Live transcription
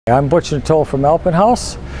I'm Butch from Alpin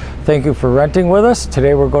Haus. Thank you for renting with us.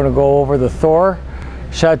 Today we're going to go over the Thor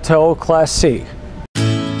Chateau Class C.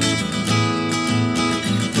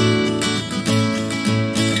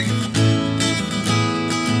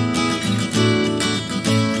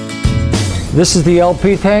 This is the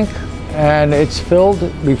LP tank and it's filled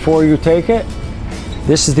before you take it.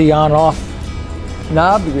 This is the on-off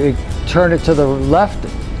knob. You turn it to the left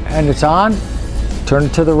and it's on. Turn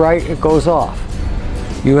it to the right, it goes off.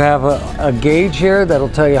 You have a gauge here that'll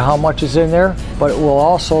tell you how much is in there, but it will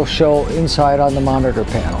also show inside on the monitor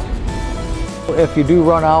panel. If you do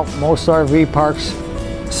run out, most RV parks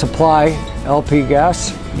supply LP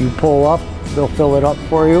gas. You pull up, they'll fill it up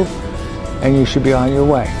for you, and you should be on your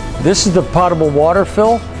way. This is the potable water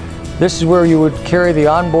fill. This is where you would carry the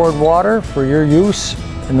onboard water for your use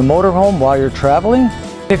in the motorhome while you're traveling.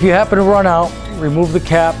 If you happen to run out, remove the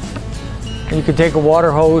cap, and you can take a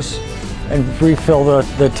water hose and refill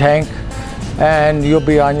the tank, and you'll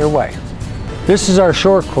be on your way. This is our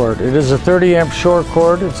short cord. It is a 30 amp short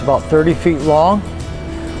cord. It's about 30 feet long.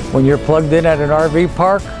 When you're plugged in at an RV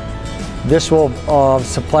park, this will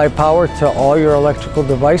supply power to all your electrical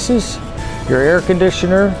devices, your air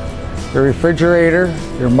conditioner, your refrigerator,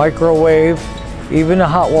 your microwave, even a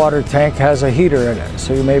hot water tank has a heater in it.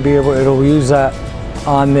 So you may be able, it'll use that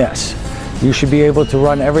on this. You should be able to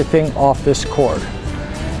run everything off this cord.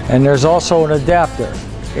 And there's also an adapter.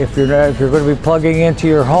 If you're going to be plugging into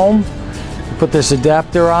your home, you put this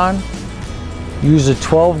adapter on, use a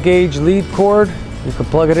 12 gauge lead cord, you can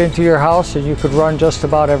plug it into your house and you could run just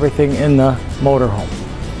about everything in the motorhome.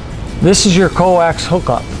 This is your coax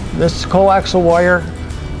hookup. This coaxial wire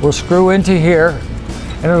will screw into here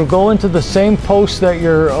and it'll go into the same post that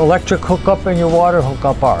your electric hookup and your water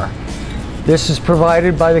hookup are. This is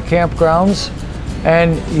provided by the campgrounds,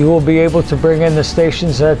 and you will be able to bring in the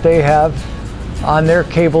stations that they have on their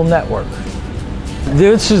cable network.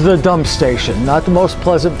 This is the dump station. Not the most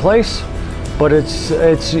pleasant place, but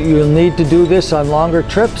you'll need to do this on longer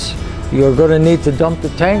trips. You're going to need to dump the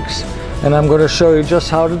tanks, and I'm going to show you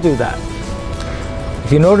just how to do that.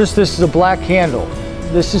 If you notice, this is a black handle.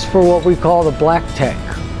 This is for what we call the black tank.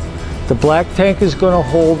 The black tank is going to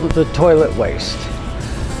hold the toilet waste.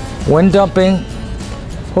 When dumping,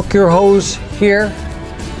 hook your hose here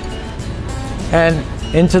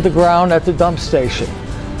and into the ground at the dump station.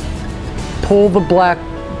 Pull the black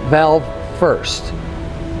valve first.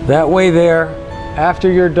 That way there,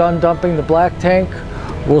 after you're done dumping the black tank,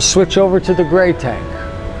 we'll switch over to the gray tank.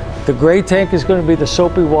 The gray tank is going to be the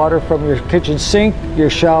soapy water from your kitchen sink,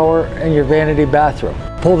 your shower, and your vanity bathroom.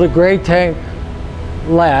 Pull the gray tank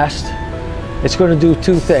last. It's going to do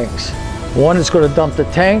two things. One, it's going to dump the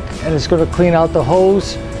tank and it's going to clean out the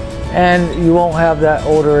hose, and you won't have that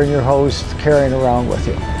odor in your hose carrying around with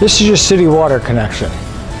you. This is your city water connection.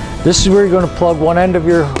 This is where you're going to plug one end of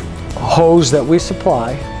your hose that we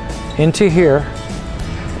supply into here,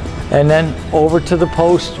 and then over to the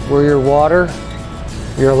post where your water,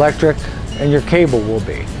 your electric, and your cable will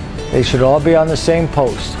be. They should all be on the same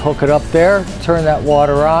post. Hook it up there, turn that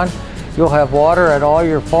water on. You'll have water at all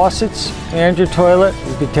your faucets and your toilet.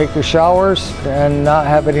 You can take your showers and not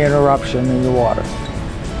have any interruption in your water.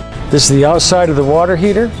 This is the outside of the water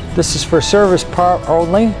heater. This is for service part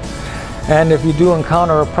only. And if you do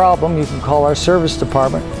encounter a problem, you can call our service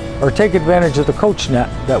department or take advantage of the coach net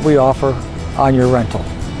that we offer on your rental.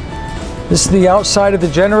 This is the outside of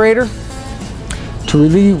the generator. To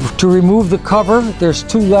remove the cover, there's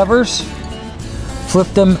two levers. Flip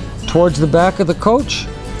them towards the back of the coach.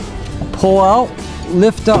 Pull out,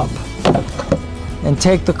 lift up, and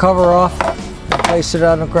take the cover off and place it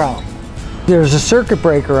on the ground. There's a circuit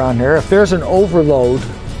breaker on there. If there's an overload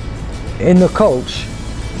in the coach,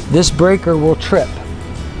 this breaker will trip.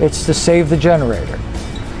 It's to save the generator.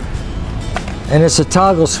 And it's a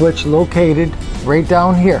toggle switch located right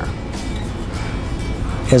down here.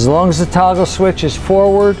 As long as the toggle switch is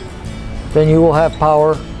forward, then you will have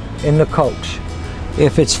power in the coach.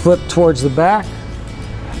 If it's flipped towards the back,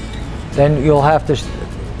 then you'll have to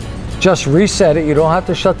just reset it. You don't have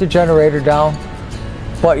to shut the generator down,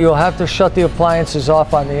 but you'll have to shut the appliances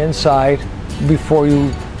off on the inside before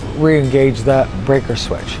you re-engage that breaker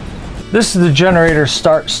switch. This is the generator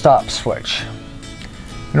start-stop switch.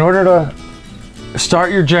 In order to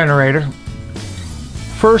start your generator,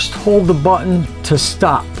 first hold the button to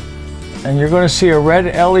stop, and you're going to see a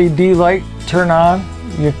red LED light turn on.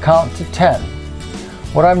 You count to 10.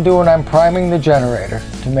 What I'm doing, I'm priming the generator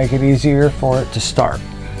to make it easier for it to start.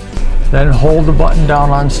 Then hold the button down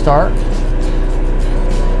on start.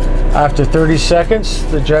 After 30 seconds,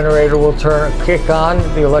 the generator will kick on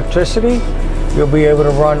the electricity, you'll be able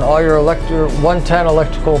to run all your 110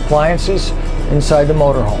 electrical appliances inside the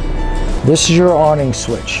motorhome. This is your awning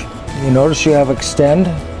switch. You notice you have extend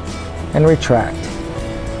and retract.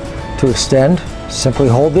 To extend, simply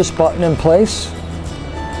hold this button in place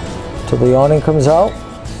till the awning comes out.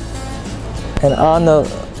 And on the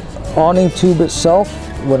awning tube itself,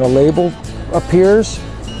 when a label appears,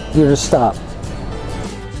 you're to stop.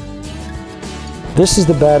 This is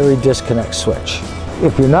the battery disconnect switch.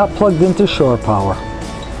 If you're not plugged into shore power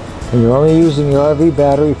and you're only using your RV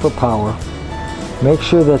battery for power, make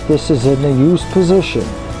sure that this is in the used position,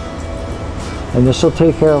 and this will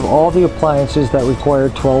take care of all the appliances that require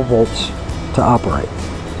 12 volts to operate.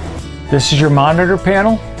 This is your monitor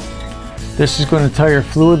panel. This is going to tell your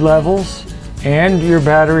fluid levels and your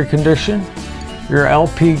battery condition. Your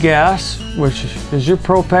LP gas, which is your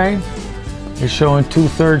propane, is showing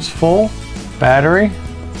 2/3 full. Battery.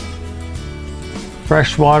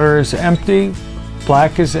 Fresh water is empty,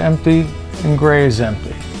 black is empty, and gray is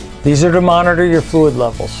empty. These are to monitor your fluid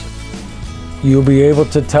levels. You'll be able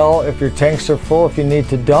to tell if your tanks are full, if you need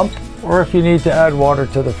to dump, or if you need to add water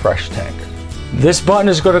to the fresh tank. This button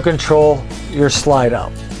is going to control your slide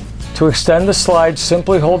out. To extend the slide,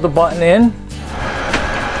 simply hold the button in.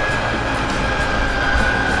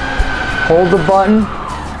 Hold the button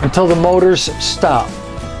until the motors stop.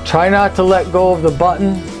 Try not to let go of the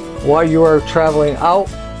button while you are traveling out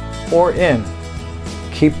or in.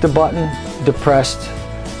 Keep the button depressed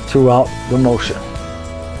throughout the motion.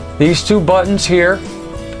 These two buttons here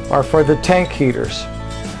are for the tank heaters.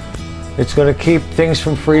 It's going to keep things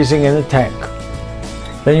from freezing in the tank.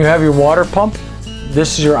 Then you have your water pump.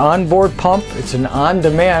 This is your onboard pump. It's an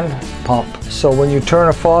on-demand pump. So when you turn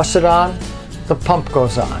a faucet on, the pump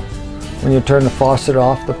goes on. When you turn the faucet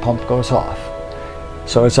off, the pump goes off.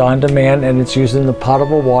 So it's on demand, and it's using the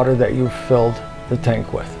potable water that you've filled the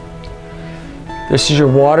tank with. This is your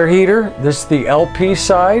water heater. This is the LP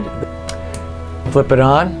side. Flip it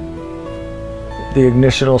on. The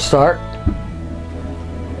ignition will start.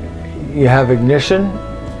 You have ignition,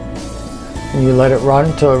 and you let it run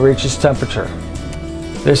until it reaches temperature.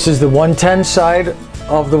 This is the 110 side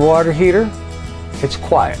of the water heater. It's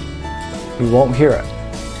quiet. You won't hear it.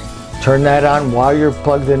 Turn that on while you're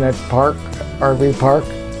plugged in at RV park,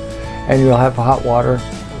 and you'll have hot water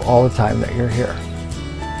all the time that you're here.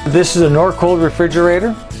 This is a Norcold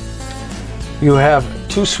refrigerator. You have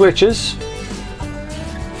two switches.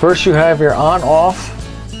 First, you have your on-off,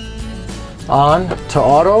 on to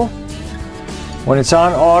auto. When it's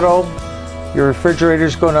on auto, your refrigerator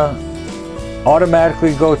is going to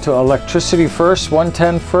automatically go to electricity first,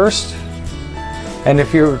 110 first. And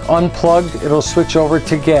if you're unplugged, it'll switch over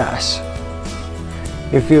to gas.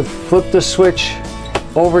 If you flip the switch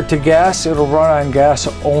over to gas, it'll run on gas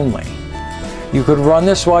only. You could run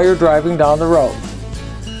this while you're driving down the road.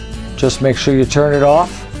 Just make sure you turn it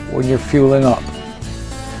off when you're fueling up.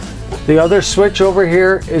 The other switch over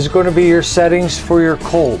here is going to be your settings for your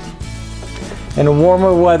cold. In the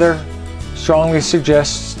warmer weather, strongly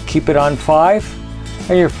suggests keep it on 5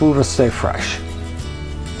 and your food will stay fresh.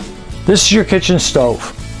 This is your kitchen stove.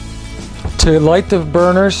 To light the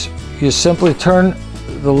burners, you simply turn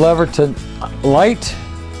the lever to light,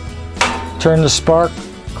 turn the spark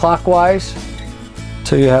clockwise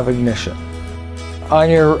till you have ignition. On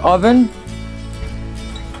your oven,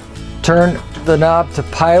 turn the knob to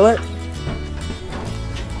pilot,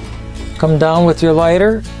 come down with your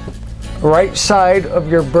lighter. Right side of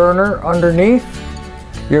your burner underneath,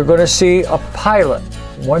 you're going to see a pilot.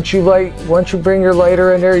 Once you bring your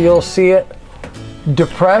lighter in there, you'll see it.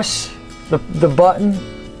 Depress the button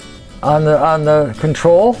on the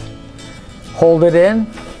control. Hold it in.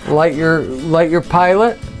 Light your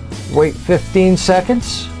pilot. Wait 15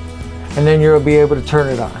 seconds, and then you'll be able to turn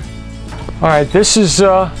it on. All right, this is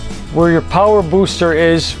where your power booster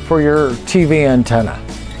is for your TV antenna.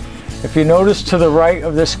 If you notice to the right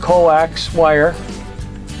of this coax wire,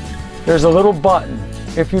 there's a little button.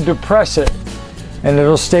 If you depress it, and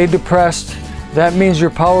it'll stay depressed, that means your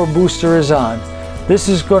power booster is on. This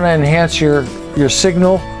is going to enhance your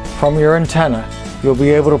signal from your antenna. You'll be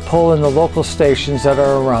able to pull in the local stations that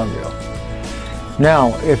are around you.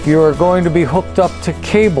 Now, if you are going to be hooked up to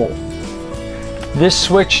cable, this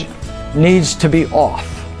switch needs to be off.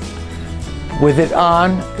 With it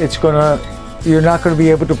on, you're not going to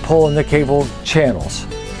be able to pull in the cable channels.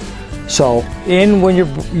 So in when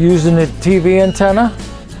you're using the TV antenna,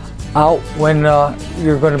 out when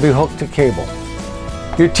you're going to be hooked to cable.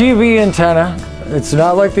 Your TV antenna, it's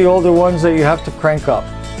not like the older ones that you have to crank up.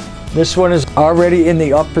 This one is already in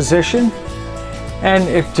the up position, and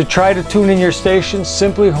if to try to tune in your station,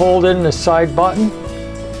 simply hold in the side button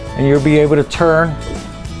and you'll be able to turn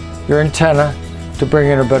your antenna to bring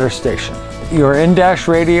in a better station. Your in-dash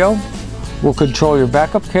radio will control your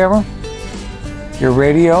backup camera, your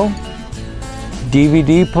radio,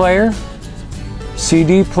 DVD player,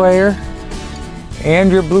 CD player,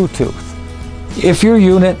 and your Bluetooth. If your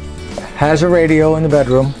unit has a radio in the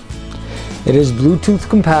bedroom, it is Bluetooth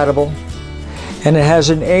compatible, and it has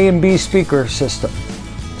an A and B speaker system.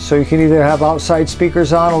 So you can either have outside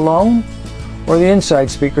speakers on alone, or the inside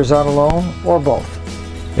speakers on alone, or both.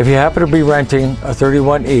 If you happen to be renting a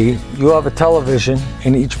 31E, you have a television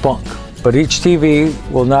in each bunk, but each TV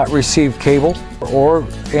will not receive cable or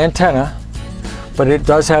antenna, but it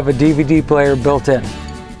does have a DVD player built in.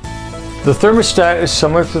 The thermostat is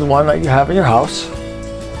similar to the one that you have in your house.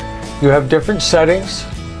 You have different settings.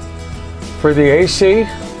 For the AC,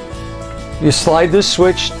 you slide this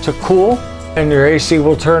switch to cool and your AC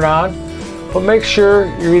will turn on, but make sure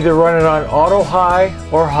you're either running on auto high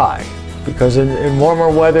or high, because in warmer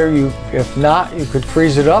weather, if not, you could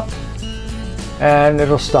freeze it up and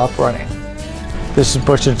it'll stop running. This is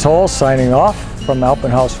Butch and Thor signing off from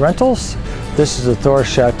Alpin Haus Rentals. This is the Thor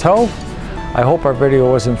Chateau. I hope our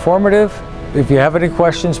video was informative. If you have any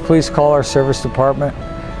questions, please call our service department,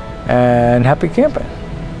 and happy camping.